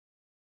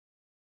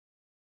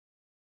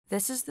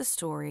This is the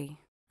story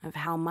of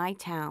how my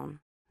town,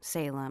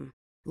 Salem,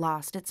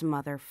 lost its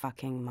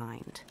motherfucking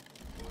mind.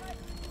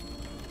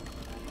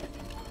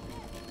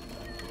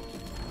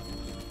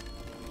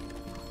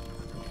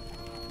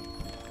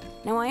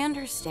 Now, I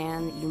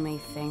understand that you may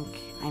think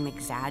I'm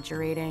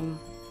exaggerating,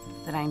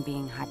 that I'm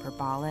being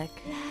hyperbolic,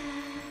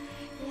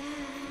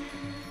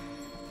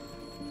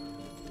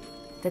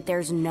 that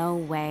there's no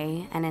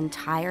way an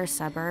entire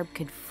suburb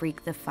could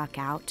freak the fuck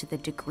out to the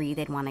degree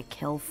they'd want to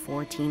kill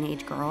 4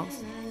 teenage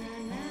girls.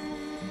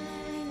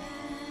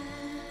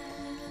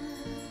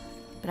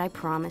 But I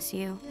promise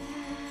you,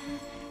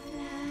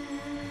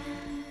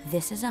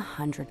 this is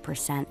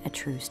 100% a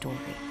true story.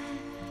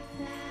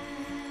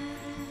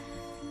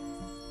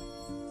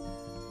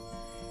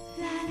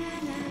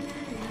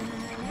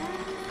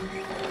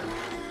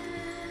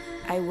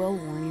 I will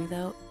warn you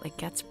though, it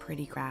gets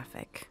pretty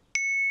graphic.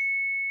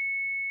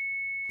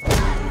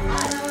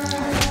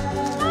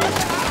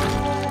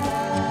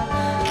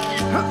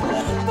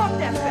 Fuck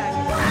that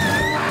faggot!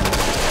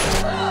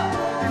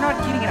 You're not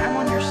getting it, I'm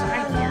on your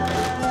side here.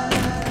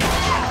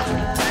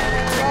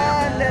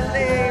 Run,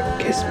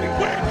 Lily! Kiss me.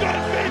 We're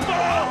good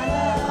people!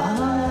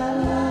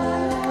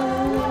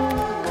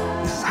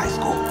 This is high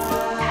school.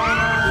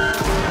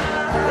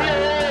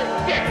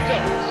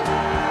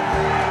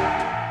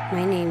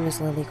 My name is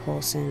Lily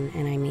Colson,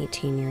 and I'm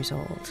 18 years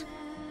old.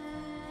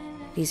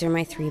 These are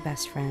my 3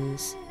 best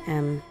friends,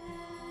 Em,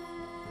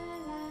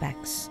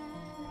 Bex,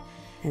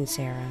 and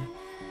Sarah.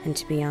 And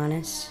to be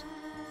honest,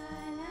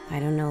 I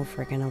don't know if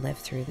we're gonna live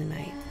through the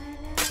night.